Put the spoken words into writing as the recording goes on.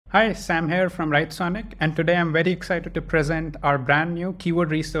Hi, Sam here from Writesonic, and today I'm very excited to present our brand new keyword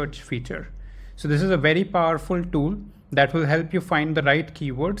research feature. So this is a very powerful tool that will help you find the right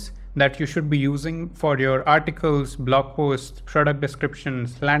keywords that you should be using for your articles, blog posts, product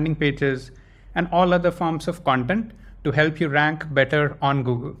descriptions, landing pages, and all other forms of content to help you rank better on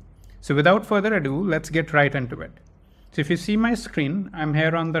Google. So without further ado, let's get right into it. So if you see my screen, I'm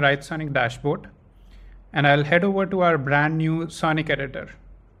here on the Writesonic dashboard, and I'll head over to our brand new Sonic editor.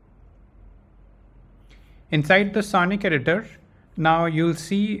 Inside the Sonic editor, now you'll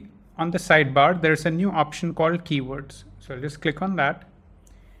see on the sidebar, there's a new option called keywords. So I'll just click on that,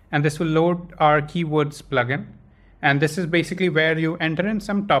 and this will load our keywords plugin. And this is basically where you enter in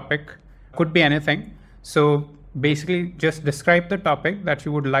some topic, could be anything. So basically just describe the topic that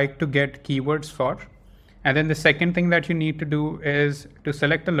you would like to get keywords for. And then the second thing that you need to do is to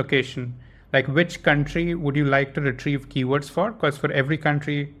select a location. Like which country would you like to retrieve keywords for? Because for every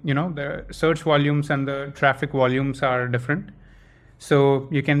country, the search volumes and the traffic volumes are different. So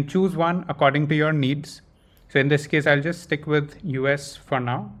you can choose one according to your needs. So in this case, I'll just stick with US for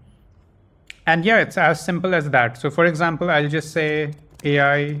now. And yeah, it's as simple as that. So for example, I'll just say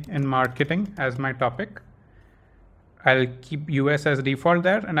AI in marketing as my topic. I'll keep US as default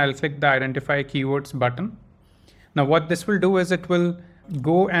there, and I'll click the identify keywords button. Now what this will do is it will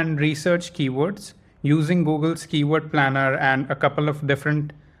go and research keywords using Google's keyword planner and a couple of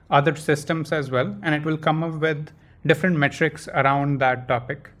different other systems as well. And it will come up with different metrics around that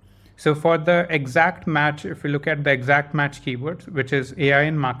topic. So for the exact match, if we look at the exact match keywords, which is AI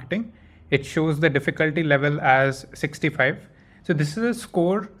in marketing, it shows the difficulty level as 65. So this is a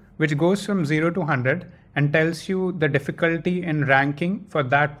score which goes from 0 to 100 and tells you the difficulty in ranking for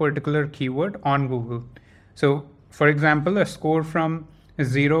that particular keyword on Google. So for example, a score from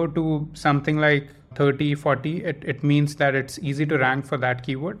 0 to something like 30, 40, it means that it's easy to rank for that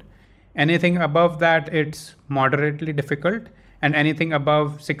keyword. Anything above that, it's moderately difficult. And anything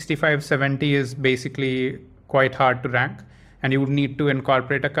above 65, 70 is basically quite hard to rank. And you would need to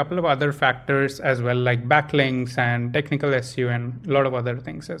incorporate a couple of other factors as well, like backlinks and technical SEO and a lot of other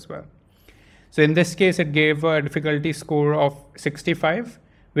things as well. So in this case, it gave a difficulty score of 65,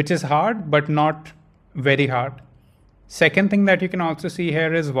 which is hard, but not very hard. Second thing that you can also see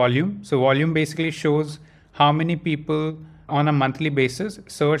here is volume. So volume basically shows how many people on a monthly basis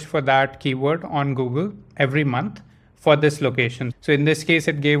search for that keyword on Google every month for this location. So in this case,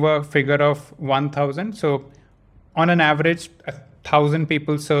 it gave a figure of 1,000. So on an average, 1,000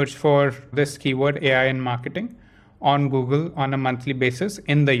 people search for this keyword AI in marketing on Google on a monthly basis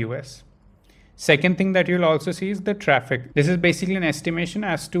in the US. Second thing that you'll also see is the traffic. This is basically an estimation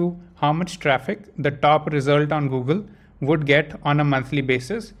as to how much traffic the top result on Google would get on a monthly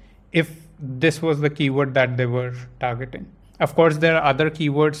basis if this was the keyword that they were targeting. Of course, there are other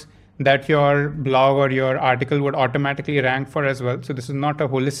keywords that your blog or your article would automatically rank for as well. So this is not a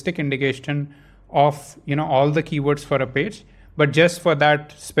holistic indication of all the keywords for a page, but just for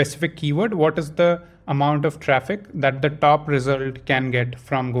that specific keyword, what is the amount of traffic that the top result can get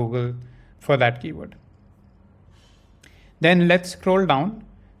from Google for that keyword. Then let's scroll down.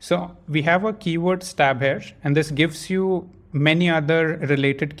 So we have a keywords tab here, and this gives you many other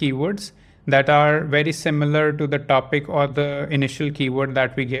related keywords that are very similar to the topic or the initial keyword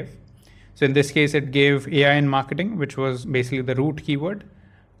that we gave. So in this case, it gave AI in marketing, which was basically the root keyword.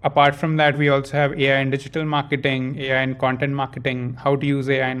 Apart from that, we also have AI in digital marketing, AI in content marketing, how to use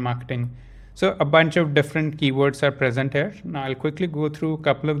AI in marketing. So a bunch of different keywords are present here. Now I'll quickly go through a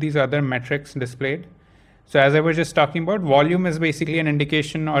couple of these other metrics displayed. So as I was just talking about, volume is basically an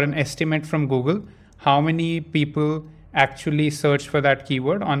indication or an estimate from Google how many people actually search for that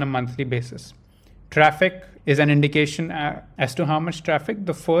keyword on a monthly basis. Traffic is an indication as to how much traffic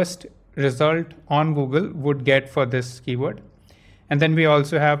the first result on Google would get for this keyword. And then we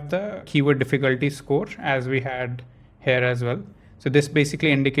also have the keyword difficulty score as we had here as well. So this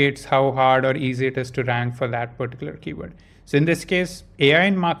basically indicates how hard or easy it is to rank for that particular keyword. So in this case, AI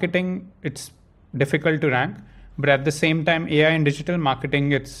in marketing, it's difficult to rank, but at the same time, AI in digital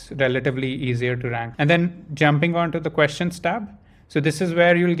marketing, it's relatively easier to rank. And then jumping on to the questions tab. So this is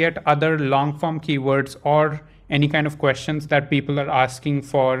where you'll get other long form keywords or any kind of questions that people are asking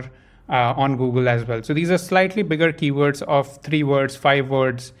for on Google as well. So these are slightly bigger keywords of 3 words, 5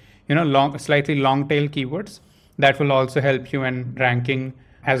 words, slightly long tail keywords that will also help you in ranking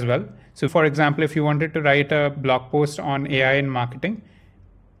as well. So for example, if you wanted to write a blog post on AI in marketing,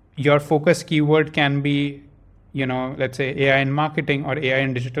 your focus keyword can be, let's say AI in marketing or AI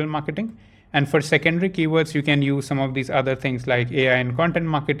in digital marketing. And for secondary keywords, you can use some of these other things like AI in content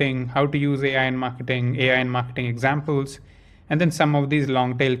marketing, how to use AI in marketing examples. and then some of these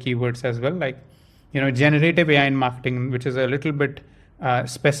long tail keywords as well, like, generative AI in marketing, which is a little bit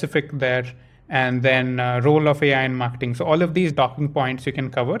specific there, and then role of AI in marketing. So all of these talking points you can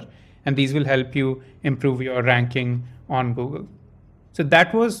cover, and these will help you improve your ranking on Google. So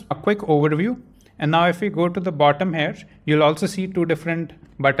that was a quick overview. And now if we go to the bottom here, you'll also see two different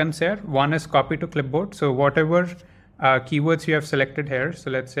buttons here. One is copy to clipboard. So whatever keywords you have selected here.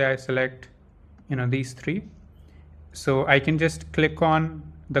 So let's say I select, these three. So I can just click on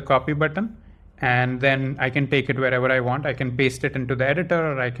the copy button, and then I can take it wherever I want. I can paste it into the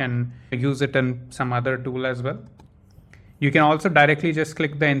editor, or I can use it in some other tool as well. You can also directly just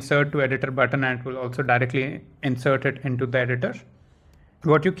click the insert to editor button, and it will also directly insert it into the editor.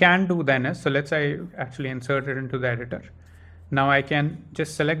 What you can do then is, so let's say I actually insert it into the editor. Now I can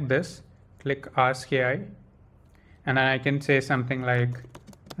just select this, click Ask AI, and then I can say something like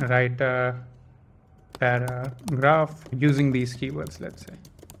write a paragraph using these keywords, let's say.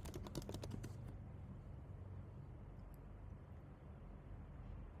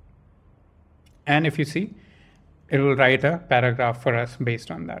 And if you see, it will write a paragraph for us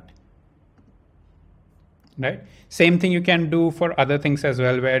based on that. Right? Same thing you can do for other things as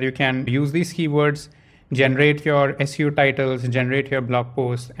well, where you can use these keywords, generate your SEO titles, generate your blog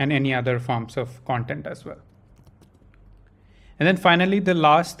posts, and any other forms of content as well. And then finally, the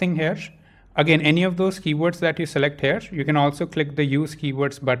last thing here, again, any of those keywords that you select here, you can also click the Use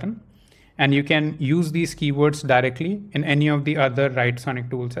Keywords button, and you can use these keywords directly in any of the other Writesonic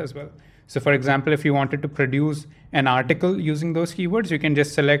tools as well. So for example, if you wanted to produce an article using those keywords, you can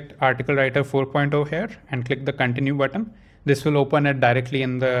just select Article Writer 4.0 here and click the Continue button. This will open it directly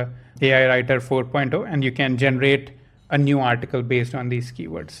in the AI Writer 4.0, and you can generate a new article based on these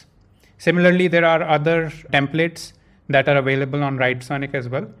keywords. Similarly, there are other templates that are available on Writesonic as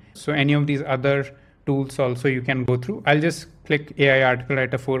well. So any of these other tools also you can go through. I'll just click AI Article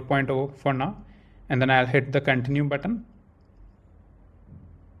Writer 4.0 for now, and then I'll hit the Continue button.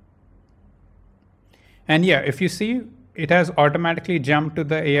 And yeah, if you see, it has automatically jumped to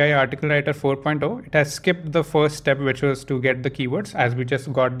the AI Article Writer 4.0. It has skipped the first step, which was to get the keywords, as we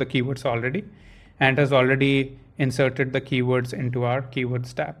just got the keywords already, and has already inserted the keywords into our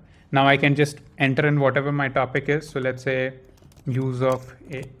Keywords tab. Now I can just enter in whatever my topic is. So let's say use of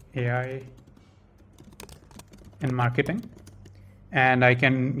AI in marketing, and I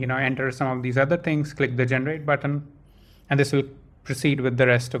can enter some of these other things, click the Generate button, and this will proceed with the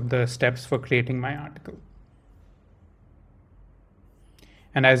rest of the steps for creating my article.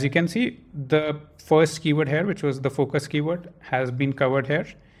 And as you can see, the first keyword here, which was the focus keyword, has been covered here.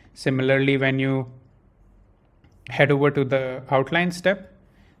 Similarly, when you head over to the outline step,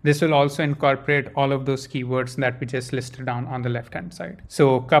 this will also incorporate all of those keywords that we just listed down on the left-hand side.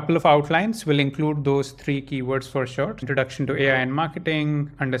 So a couple of outlines will include those three keywords for sure: introduction to AI in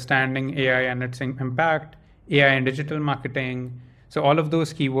marketing, understanding AI and its impact, AI in digital marketing. So all of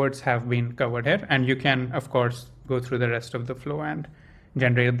those keywords have been covered here, and you can, of course, go through the rest of the flow and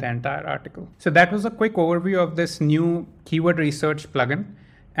generate the entire article. So that was a quick overview of this new keyword research plugin,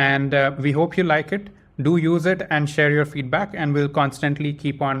 and we hope you like it. Do use it and share your feedback, and we'll constantly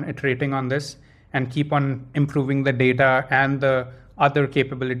keep on iterating on this and keep on improving the data and the other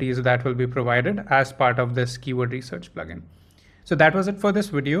capabilities that will be provided as part of this keyword research plugin. So that was it for this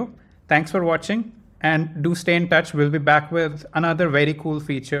video. Thanks for watching. And do stay in touch. We'll be back with another very cool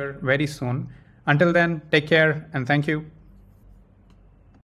feature very soon. Until then, take care and thank you.